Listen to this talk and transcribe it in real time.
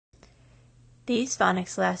These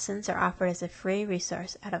phonics lessons are offered as a free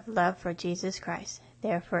resource out of love for Jesus Christ.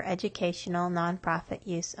 They are for educational, non-profit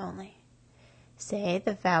use only. Say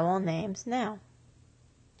the vowel names now.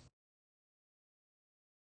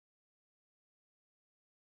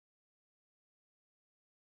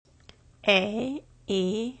 A,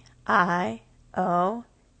 E, I, O,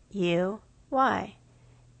 U, Y.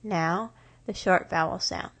 Now the short vowel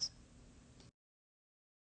sounds.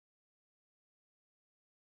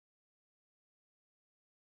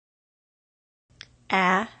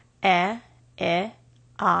 A, E,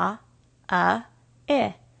 I, I.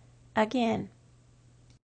 Again.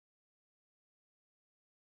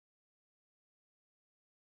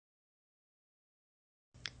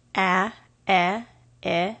 A, E,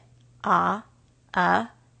 I,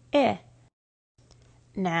 I.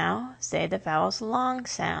 Now say the vowel's long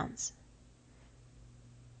sounds.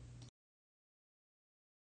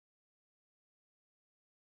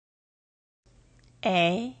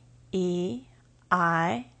 A, E,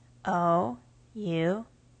 I, O, U,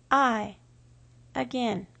 I.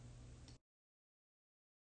 Again.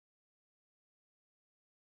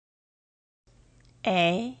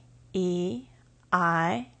 A, E,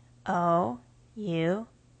 I, O, U,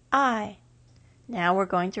 I. Now we're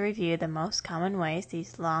going to review the most common ways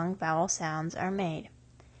these long vowel sounds are made.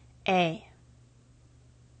 A,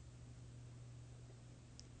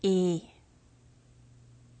 E,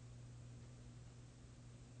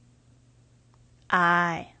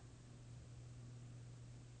 I,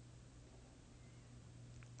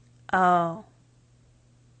 O,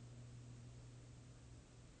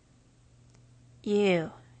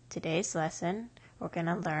 U. Today's lesson, we're going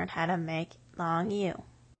to learn how to make long U.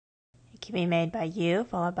 It can be made by U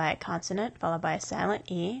followed by a consonant followed by a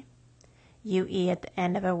silent E, UE at the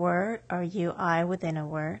end of a word or UI within a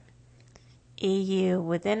word, EU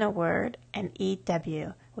within a word, and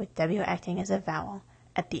EW with W acting as a vowel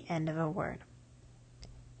at the end of a word.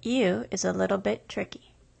 U is a little bit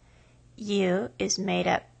tricky. U is made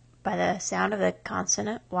up by the sound of the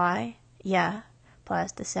consonant Y, ya,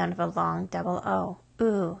 plus the sound of a long double O,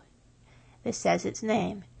 oo. This says its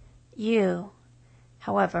name, U.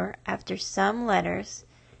 However, after some letters,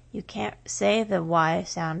 you can't say the Y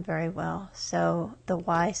sound very well, so the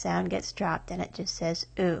Y sound gets dropped and it just says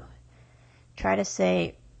oo. Try to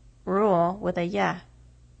say rule with a ya.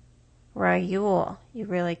 Rayul. You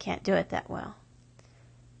really can't do it that well.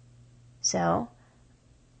 So,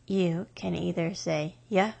 you can either say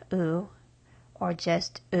ya, oo, or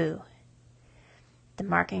just oo. The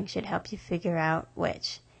marking should help you figure out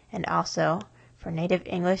which, and also, for native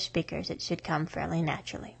English speakers, it should come fairly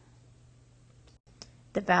naturally.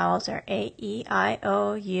 The vowels are A, E, I,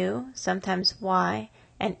 O, U, sometimes Y,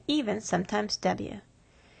 and even sometimes W.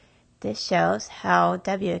 This shows how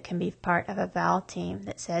W can be part of a vowel team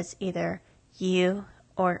that says either U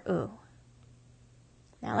or oo.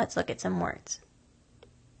 Now let's look at some words.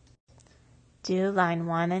 Do line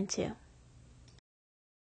 1 and 2.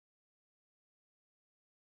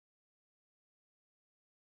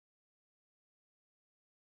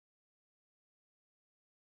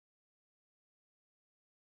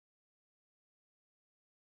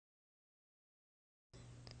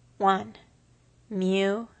 One,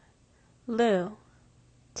 mew, loo.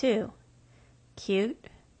 2, cute,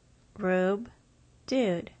 rube,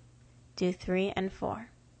 dude. Do 3 and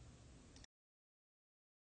 4.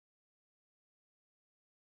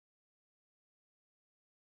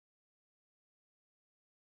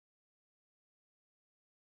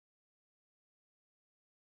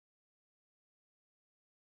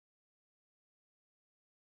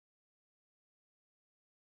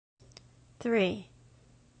 Three,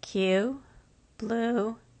 Q,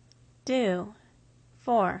 blue, do.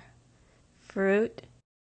 4, fruit.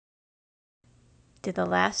 Do the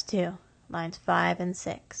last 2, lines 5 and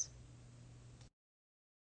 6.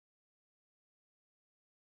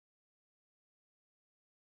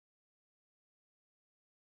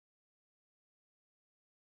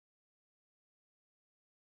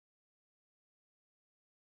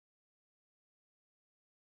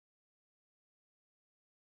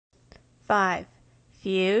 Five,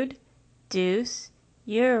 feud, deuce,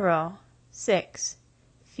 euro. 6,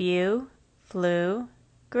 few, flew,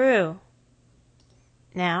 grew.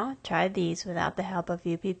 Now try these without the help of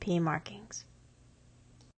UPP markings.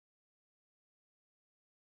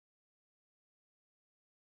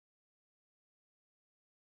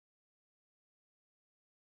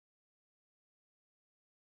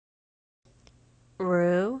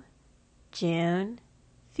 Rue, June,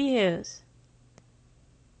 fuse.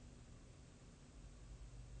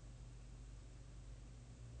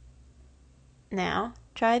 Now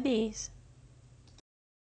try these.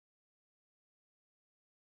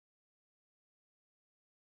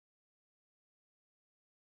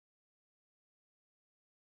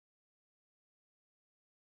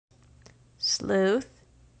 sleuth,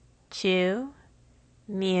 chew,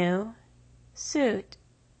 mew, suit.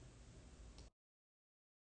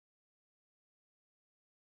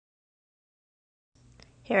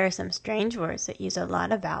 Here are some strange words that use a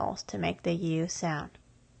lot of vowels to make the U sound.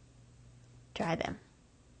 Try them.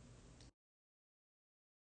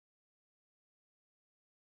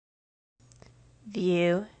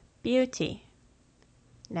 View, beauty.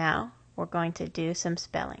 Now we're going to do some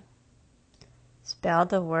spelling. Spell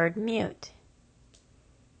the word mute.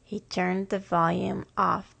 He turned the volume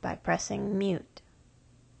off by pressing mute.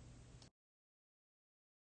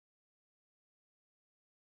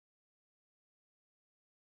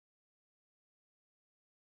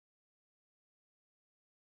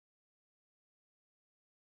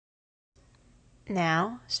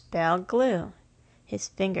 Now spell glue. His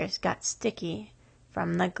fingers got sticky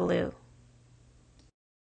from the glue.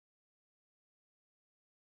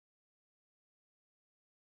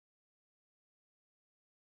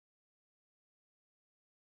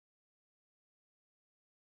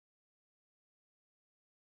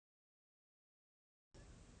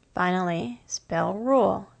 Finally, spell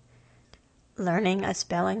rule. Learning a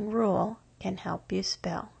spelling rule can help you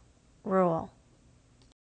spell rule.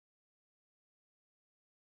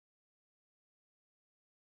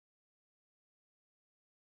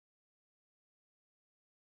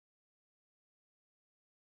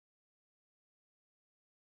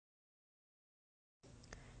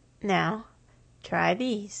 Now, try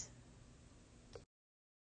these.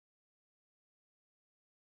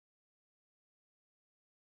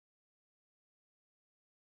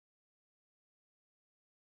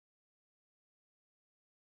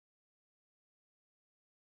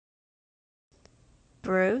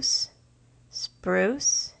 Bruce,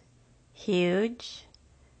 spruce, huge,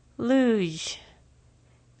 luge.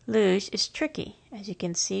 Luge is tricky, as you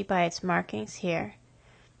can see by its markings here.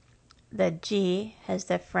 The G has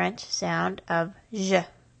the French sound of je.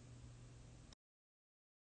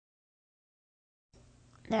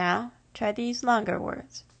 Now, try these longer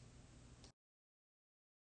words.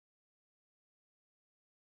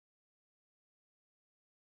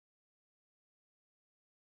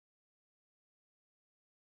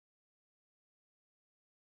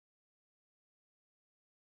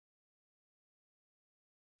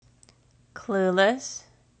 Clueless,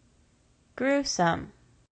 gruesome.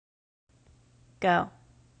 Go.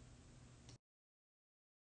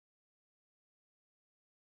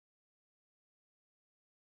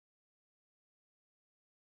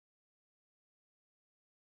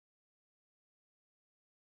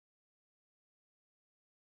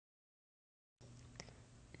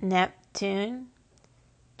 Neptune,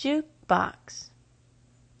 jukebox.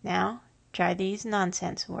 Now, try these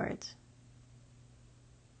nonsense words.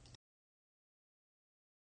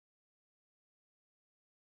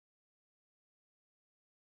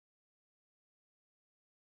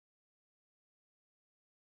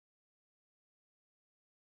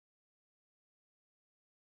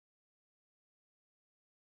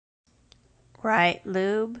 Right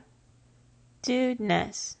lube,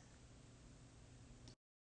 dudeness.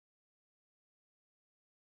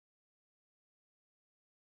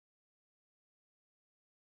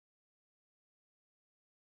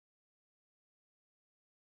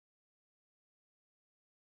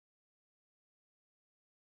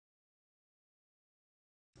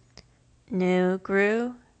 New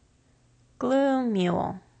grew, glue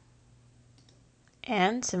mule.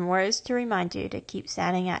 And some words to remind you to keep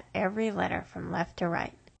sounding out every letter from left to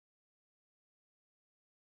right.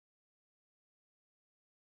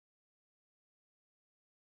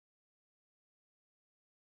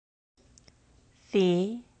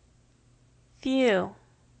 Fee, few.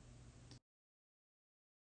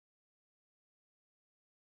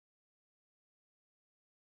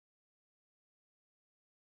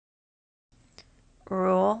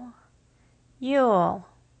 Rule, yule.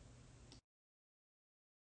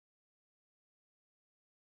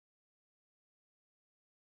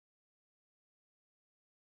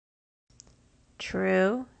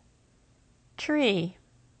 True, tree.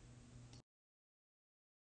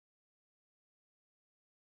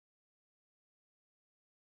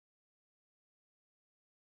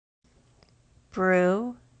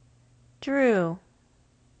 Brew, drew.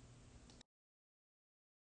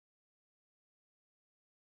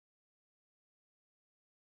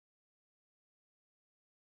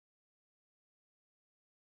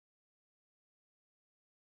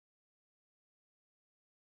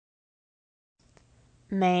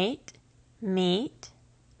 Mate, meet,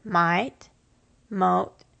 might,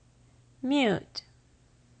 mote, mute.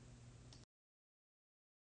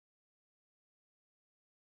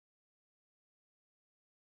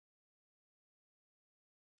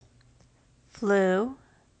 flew,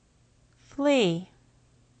 flee.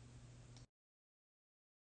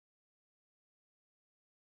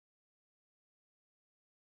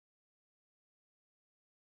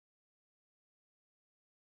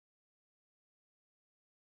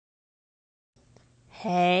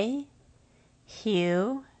 Hey,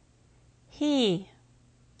 hew, he.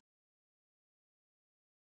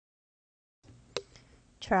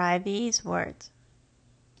 Try these words.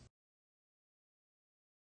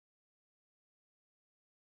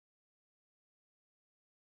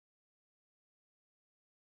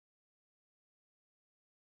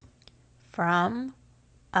 From,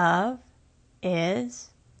 of,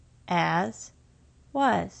 is, as,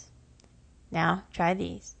 was. Now try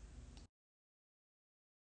these.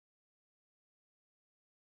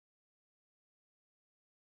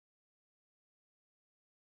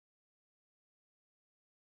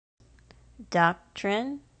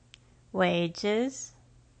 Doctrine, wages,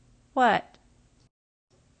 what?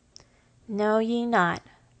 Know ye not,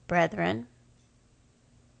 brethren,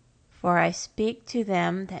 for I speak to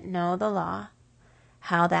them that know the law,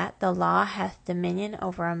 how that the law hath dominion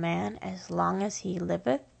over a man as long as he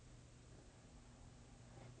liveth?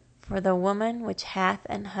 For the woman which hath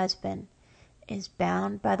an husband is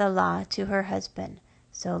bound by the law to her husband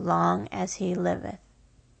so long as he liveth.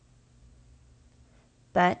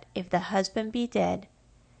 But if the husband be dead,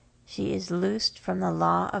 she is loosed from the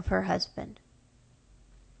law of her husband.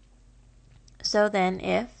 So then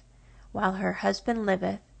if, while her husband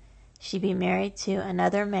liveth, she be married to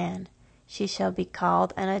another man, she shall be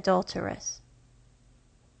called an adulteress.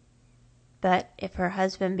 But if her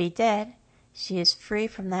husband be dead, she is free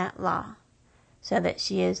from that law, so that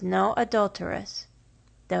she is no adulteress,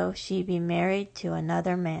 though she be married to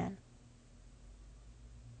another man.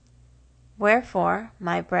 Wherefore,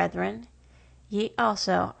 my brethren, ye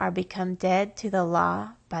also are become dead to the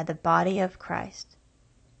law by the body of Christ,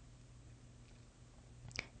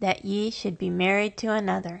 that ye should be married to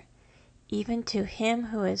another, even to him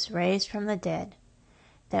who is raised from the dead,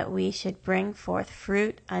 that we should bring forth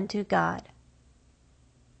fruit unto God.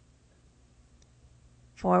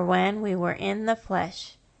 For when we were in the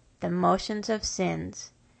flesh, the motions of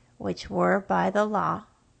sins, which were by the law,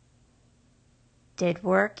 did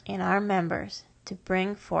work in our members to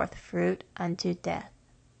bring forth fruit unto death.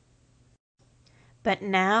 But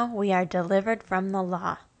now we are delivered from the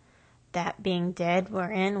law, that being dead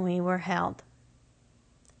wherein we were held,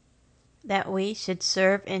 that we should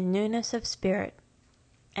serve in newness of spirit,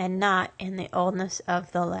 and not in the oldness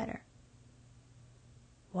of the letter.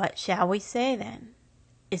 What shall we say then?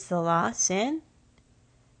 Is the law sin?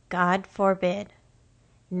 God forbid.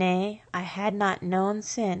 Nay, I had not known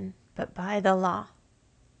sin but by the law.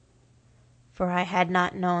 For I had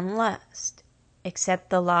not known lust, except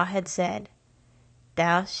the law had said,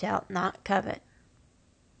 Thou shalt not covet.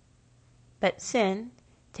 But sin,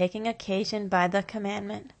 taking occasion by the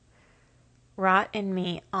commandment, wrought in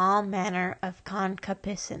me all manner of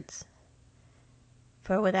concupiscence.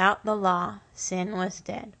 For without the law sin was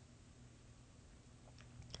dead.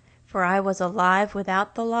 For I was alive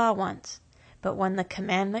without the law once, but when the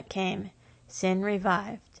commandment came, sin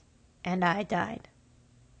revived, and I died.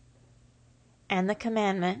 And the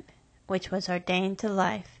commandment, which was ordained to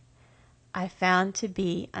life, I found to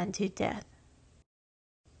be unto death.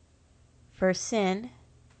 For sin,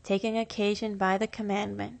 taking occasion by the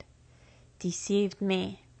commandment, deceived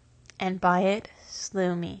me, and by it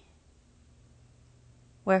slew me.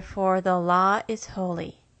 Wherefore the law is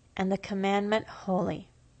holy, and the commandment holy,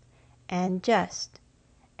 and just,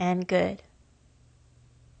 and good.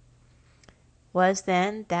 Was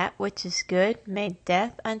then that which is good made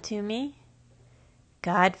death unto me?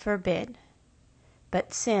 God forbid.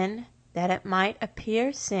 But sin, that it might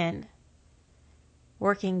appear sin,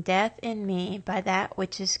 working death in me by that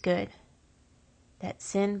which is good, that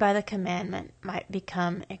sin by the commandment might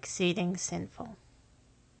become exceeding sinful.